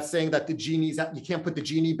 There's that saying that you can't put the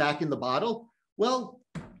genie back in the bottle. Well,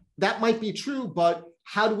 that might be true, but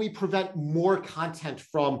how do we prevent more content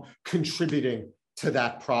from contributing to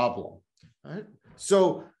that problem? Right?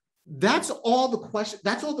 So that's all the question.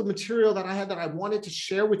 That's all the material that I had that I wanted to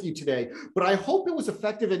share with you today. But I hope it was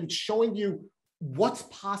effective in showing you what's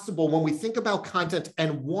possible when we think about content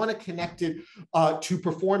and want to connect it to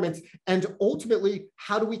performance, and ultimately,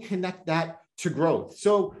 how do we connect that to growth?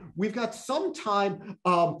 So we've got some time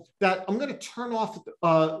that I'm going to turn off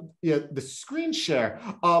the screen share.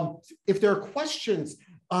 If there are questions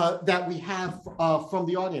that we have from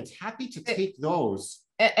the audience, happy to take those.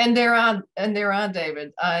 And there are,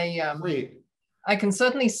 David. I can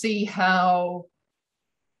certainly see how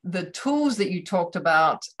the tools that you talked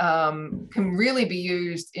about can really be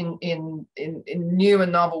used in new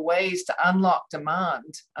and novel ways to unlock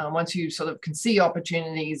demand once you sort of can see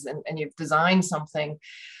opportunities and you've designed something.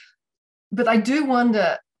 But I do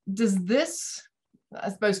wonder, does this, I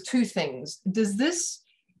suppose two things, does this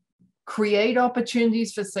create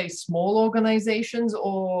opportunities for, say, small organizations,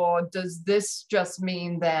 or does this just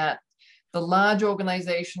mean that the large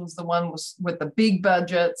organizations, the ones with the big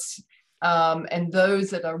budgets, and those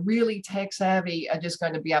that are really tech savvy are just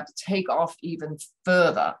going to be able to take off even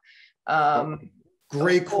further?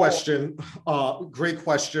 Great question. Great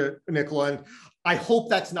question, Nicola. And I hope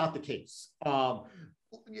that's not the case.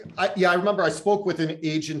 I remember I spoke with an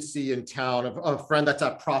agency in town, a friend that's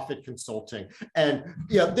at Profit Consulting, and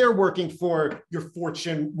they're working for your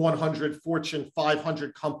Fortune 100, Fortune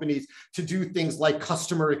 500 companies to do things like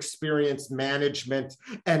customer experience management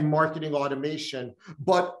and marketing automation.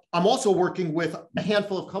 But I'm also working with a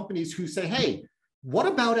handful of companies who say, hey, what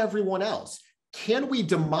about everyone else? Can we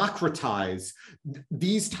democratize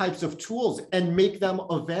these types of tools and make them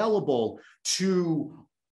available to,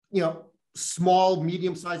 small,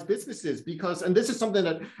 medium-sized businesses? Because, and this is something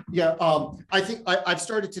that, I think I've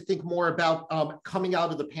started to think more about coming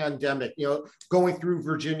out of the pandemic, going through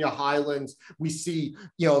Virginia Highlands, we see,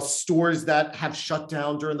 stores that have shut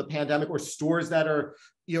down during the pandemic, or stores that are,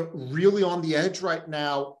 really on the edge right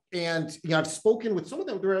now. And, I've spoken with some of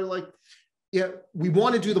them, they're like, we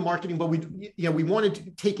want to do the marketing, but we want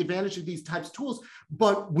to take advantage of these types of tools,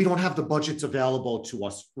 but we don't have the budgets available to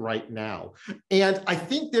us right now. And I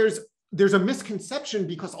think there's a misconception,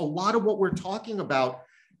 because a lot of what we're talking about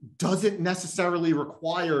doesn't necessarily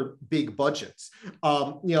require big budgets.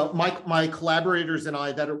 My collaborators and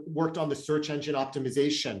I that worked on the search engine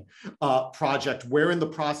optimization project, we're in the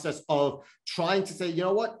process of trying to say,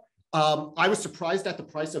 I was surprised at the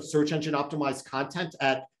price of search engine optimized content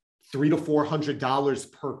at $300 to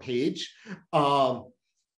 $400 per page.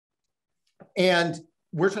 And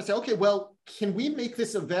we're trying to say, okay, well, can we make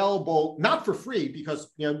this available, not for free,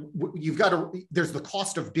 because there's the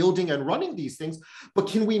cost of building and running these things, but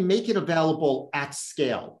can we make it available at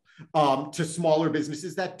scale to smaller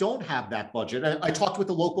businesses that don't have that budget? And I talked with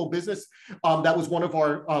a local business that was one of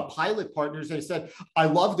our pilot partners, and I said, I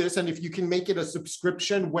love this, and if you can make it a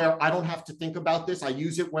subscription where I don't have to think about this, I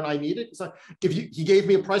use it when I need it. So he gave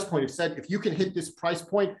me a price point. He said, if you can hit this price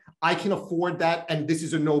point, I can afford that, and this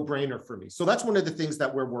is a no-brainer for me. So that's one of the things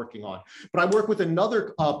that we're working on. But I work with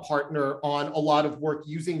another partner on a lot of work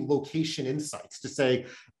using location insights to say,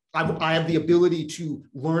 I have the ability to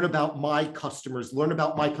learn about my customers, learn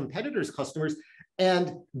about my competitors' customers.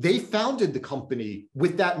 And they founded the company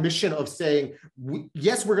with that mission of saying,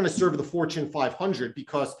 yes, we're going to serve the Fortune 500,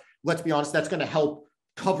 because let's be honest, that's going to help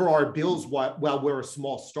cover our bills while we're a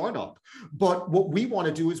small startup. But what we want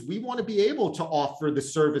to do is we want to be able to offer the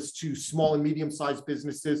service to small and medium-sized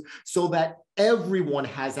businesses so that everyone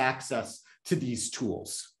has access to these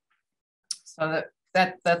tools. So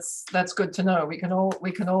that's good to know. We can all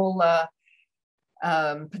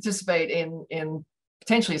participate in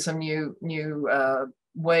potentially some new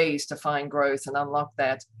ways to find growth and unlock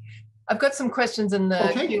that. I've got some questions in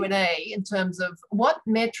the Q&A in terms of what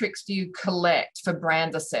metrics do you collect for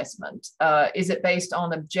brand assessment? Is it based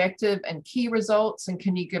on objective and key results? And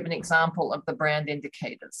can you give an example of the brand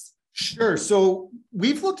indicators? Sure. So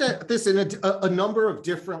we've looked at this in a number of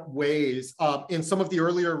different ways. In some of the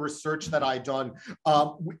earlier research that I'd done,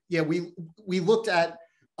 we looked at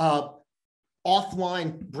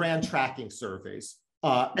offline brand tracking surveys,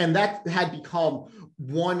 and that had become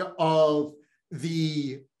one of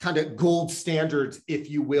the kind of gold standards, if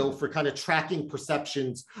you will, for kind of tracking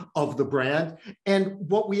perceptions of the brand. And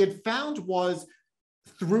what we had found was,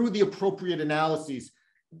 through the appropriate analyses,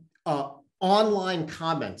 online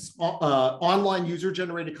comments, online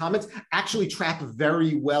user-generated comments actually track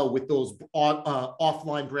very well with those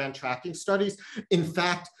offline brand tracking studies. In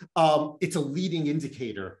fact, it's a leading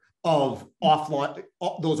indicator of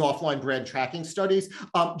those offline brand tracking studies,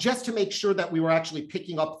 just to make sure that we were actually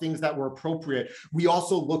picking up things that were appropriate. We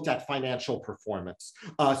also looked at financial performance.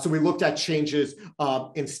 So we looked at changes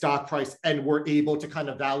in stock price, and were able to kind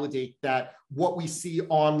of validate that what we see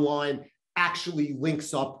online actually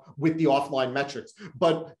links up with the offline metrics.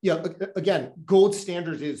 But yeah, again, gold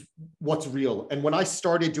standard is what's real. And when I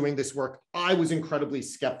started doing this work, I was incredibly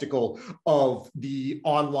skeptical of the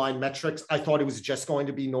online metrics. I thought it was just going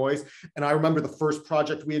to be noise. And I remember the first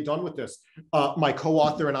project we had done with this, my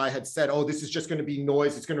co-author and I had said, oh, this is just going to be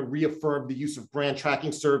noise. It's going to reaffirm the use of brand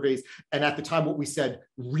tracking surveys. And at the time, what we said,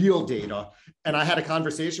 real data. And I had a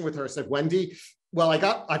conversation with her. I said, Wendy, well,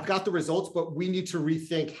 I've got the results, but we need to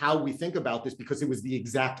rethink how we think about this, because it was the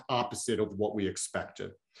exact opposite of what we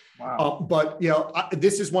expected. Wow. But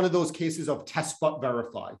this is one of those cases of test but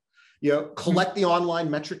verify. Collect the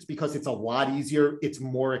online metrics because it's a lot easier, it's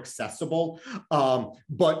more accessible,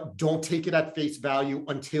 but don't take it at face value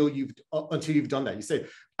until you've done that. You say,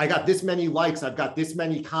 I got this many likes, I've got this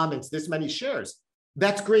many comments, this many shares.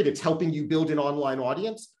 That's great. It's helping you build an online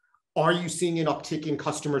audience. Are you seeing an uptick in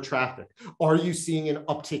customer traffic? Are you seeing an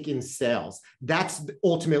uptick in sales? That's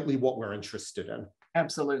ultimately what we're interested in.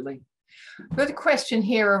 Absolutely. Got a question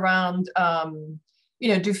here around,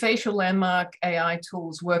 do facial landmark AI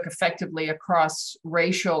tools work effectively across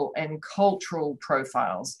racial and cultural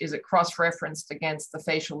profiles? Is it cross-referenced against the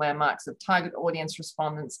facial landmarks of target audience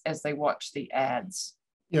respondents as they watch the ads?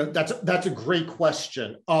 That's a great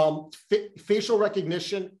question. Facial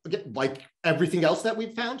recognition, again, like everything else that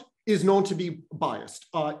we've found, is known to be biased.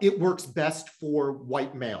 It works best for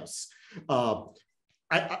white males. I'm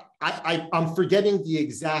forgetting the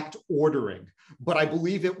exact ordering, but I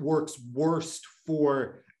believe it works worst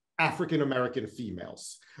for African-American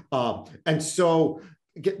females. And so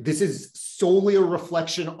this is solely a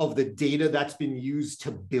reflection of the data that's been used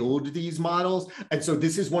to build these models. And so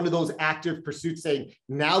this is one of those active pursuits saying,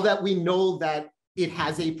 now that we know that it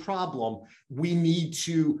has a problem, we need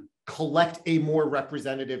to collect a more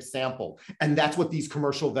representative sample. And that's what these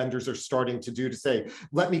commercial vendors are starting to do, to say,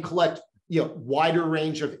 let me collect wider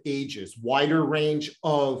range of ages, wider range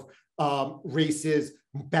of races,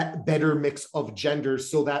 better mix of genders,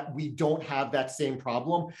 so that we don't have that same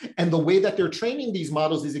problem. And the way that they're training these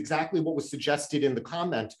models is exactly what was suggested in the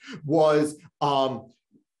comment, was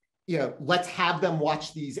let's have them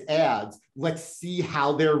watch these ads. Let's see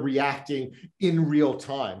how they're reacting in real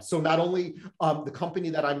time. So not only the company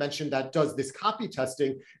that I mentioned that does this copy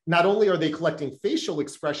testing, not only are they collecting facial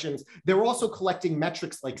expressions, they're also collecting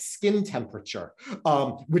metrics like skin temperature,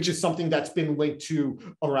 which is something that's been linked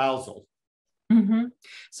to arousal. Mm-hmm.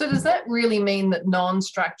 So does that really mean that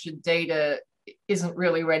non-structured data isn't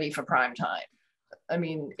really ready for prime time? I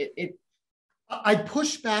mean, I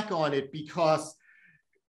push back on it because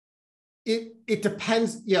it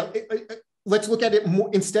depends. Let's look at it more,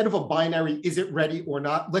 instead of a binary, is it ready or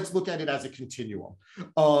not? Let's look at it as a continuum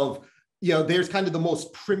of, there's kind of the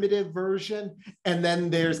most primitive version, and then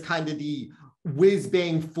there's kind of the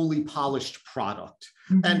whiz-bang fully polished product.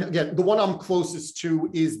 Mm-hmm. And again, the one I'm closest to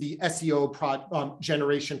is the SEO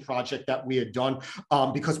generation project that we had done,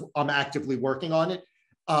 because I'm actively working on it.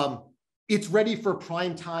 It's ready for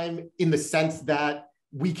prime time in the sense that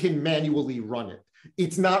we can manually run it.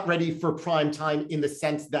 It's not ready for prime time in the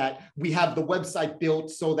sense that we have the website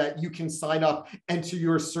built so that you can sign up, enter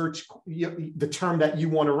your search, the term that you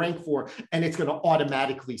want to rank for, and it's going to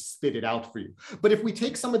automatically spit it out for you. But if we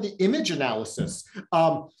take some of the image analysis,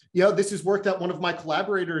 this is work that one of my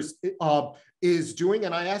collaborators is doing,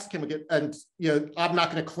 and I asked him again, and I'm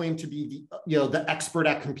not going to claim to be the expert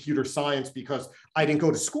at computer science because I didn't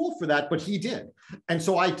go to school for that, but he did, and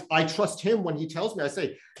so I trust him when he tells me. I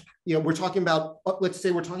say, we're talking about, let's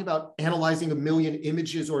say we're talking about analyzing 1 million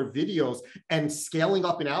images or videos and scaling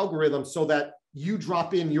up an algorithm so that you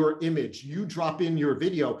drop in your image, you drop in your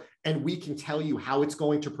video, and we can tell you how it's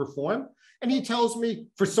going to perform. And he tells me,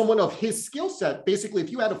 for someone of his skill set, basically,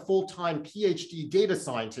 if you had a full-time PhD data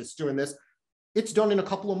scientist doing this, it's done in a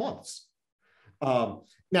couple of months.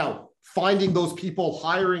 Now, finding those people,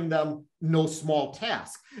 hiring them, no small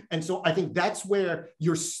task. And so I think that's where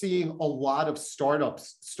you're seeing a lot of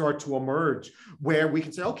startups start to emerge, where we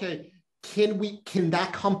can say, okay, can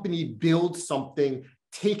that company build something,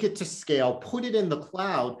 take it to scale, put it in the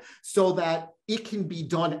cloud so that it can be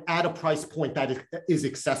done at a price point that is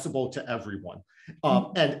accessible to everyone.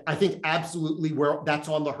 And I think absolutely where that's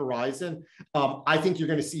on the horizon. I think you're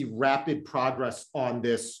going to see rapid progress on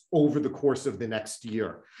this over the course of the next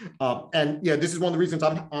year. And this is one of the reasons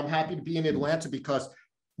I'm happy to be in Atlanta, because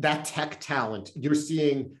that tech talent, you're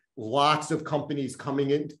seeing lots of companies come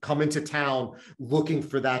into town looking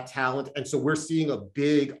for that talent. And so we're seeing a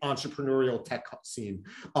big entrepreneurial tech scene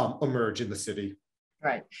emerge in the city.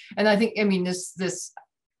 Right. And I think, I mean, this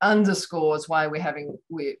underscores why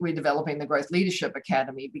we're developing the Growth Leadership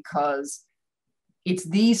Academy, because it's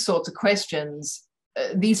these sorts of questions,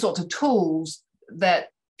 these sorts of tools that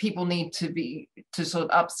people need to sort of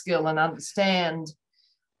upskill and understand,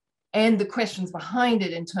 and the questions behind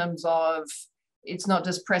it in terms of, it's not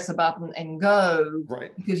just press a button and go,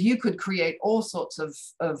 right? Because you could create all sorts of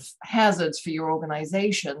hazards for your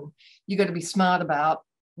organization. You got to be smart about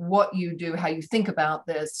what you do, how you think about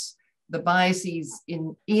this, the biases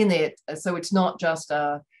in it. So it's not just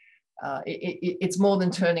it's more than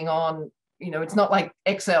turning on. It's not like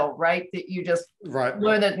Excel, right? That you just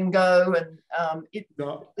learn it and go. And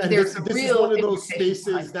this is one of those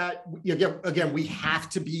spaces that, again, we have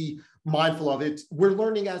to be mindful of it. We're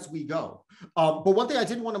learning as we go. But one thing I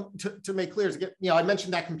did want to make clear is, I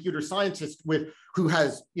mentioned that computer scientist who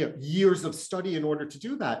has years of study in order to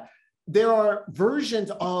do that. There are versions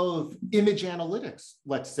of image analytics,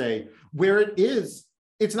 let's say, where it's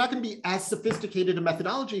not going to be as sophisticated a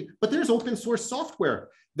methodology, but there's open source software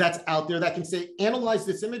that's out there that can say, analyze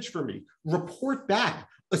this image for me, report back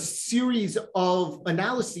a series of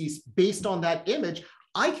analyses based on that image.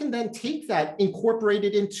 I can then take that, incorporate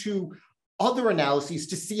it into other analyses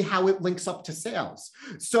to see how it links up to sales.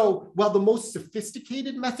 So while the most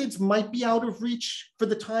sophisticated methods might be out of reach for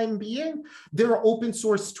the time being, there are open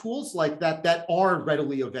source tools like that are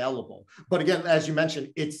readily available. But again, as you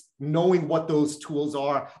mentioned, it's knowing what those tools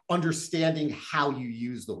are, understanding how you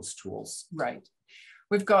use those tools. Right.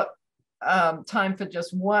 We've got time for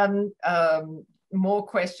just one more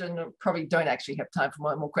question. Probably don't actually have time for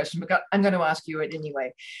one more question, but I'm going to ask you it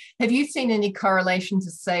anyway. Have you seen any correlation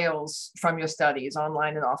to sales from your studies,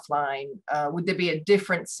 online and offline? Would there be any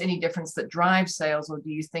difference that drives sales, or do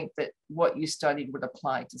you think that what you studied would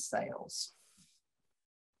apply to sales?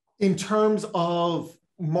 In terms of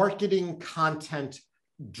marketing content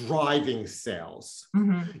driving sales,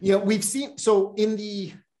 we've seen, so in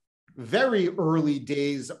the very early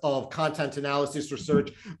days of content analysis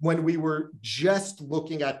research, when we were just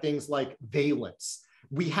looking at things like valence,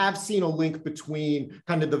 we have seen a link between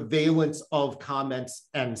kind of the valence of comments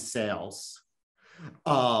and sales.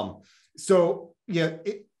 More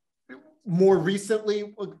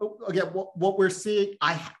recently, again, what we're seeing,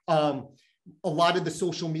 a lot of the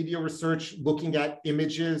social media research looking at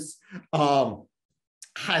images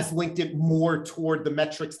has linked it more toward the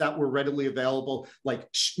metrics that were readily available, like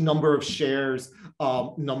number of shares,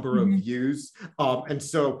 number of views. And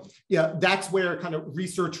so, that's where kind of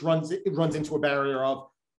research runs into a barrier of,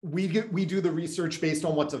 we do the research based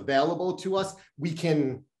on what's available to us. We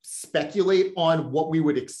can speculate on what we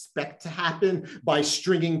would expect to happen by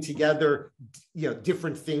stringing together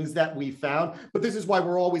different things that we found. But this is why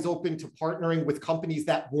we're always open to partnering with companies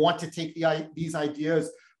that want to take these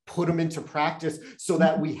ideas, put them into practice, so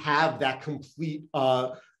that we have that complete,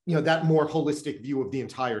 that more holistic view of the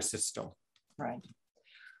entire system. Right.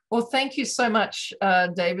 Well, thank you so much,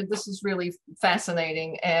 David. This is really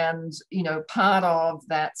fascinating, and part of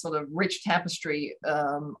that sort of rich tapestry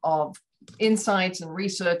of insights and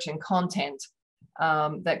research and content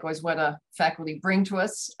that Goizueta faculty bring to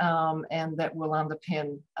us, and that will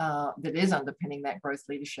that is underpinning that Growth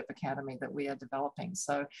Leadership Academy that we are developing.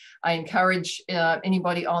 So I encourage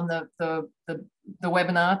anybody on the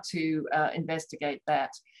webinar to investigate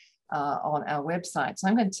that on our website. So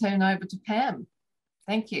I'm going to turn over to Pam.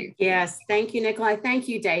 Thank you. Yes, thank you, Nikolai. Thank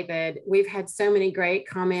you, David. We've had so many great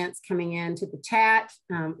comments coming into the chat,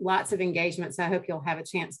 lots of engagement. So I hope you'll have a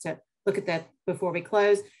chance to look at that before we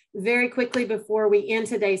close. Very quickly, before we end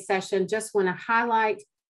today's session, just want to highlight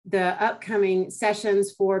the upcoming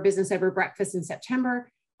sessions for Business Over Breakfast in September.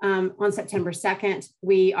 On September 2nd,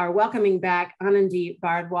 we are welcoming back Anandi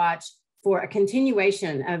Bharadwaj for a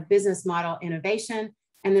continuation of business model innovation.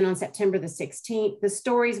 And then on September the 16th, the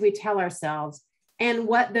stories we tell ourselves and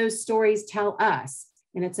what those stories tell us.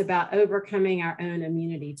 And it's about overcoming our own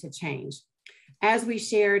immunity to change. As we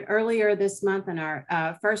shared earlier this month in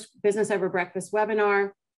our first Business Over Breakfast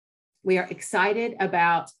webinar, we are excited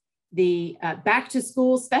about the back to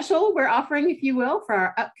school special we're offering, if you will, for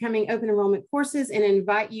our upcoming open enrollment courses, and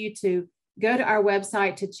invite you to go to our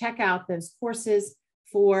website to check out those courses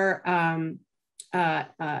for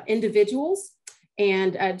individuals.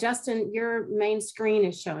 And Justin, your main screen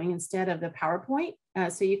is showing instead of the PowerPoint,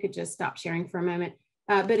 so you could just stop sharing for a moment.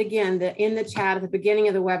 But again, in the chat at the beginning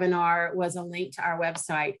of the webinar was a link to our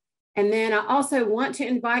website. And then I also want to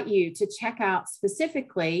invite you to check out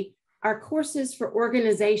specifically our courses for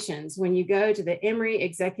organizations when you go to the Emory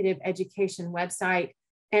Executive Education website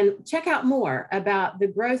and check out more about the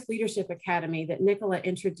Growth Leadership Academy that Nicola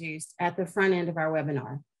introduced at the front end of our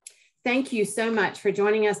webinar. Thank you so much for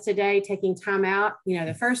joining us today, taking time out,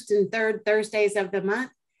 the first and third Thursdays of the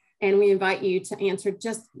month. And we invite you to answer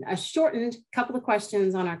just a shortened couple of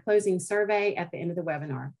questions on our closing survey at the end of the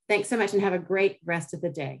webinar. Thanks so much and have a great rest of the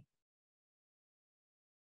day.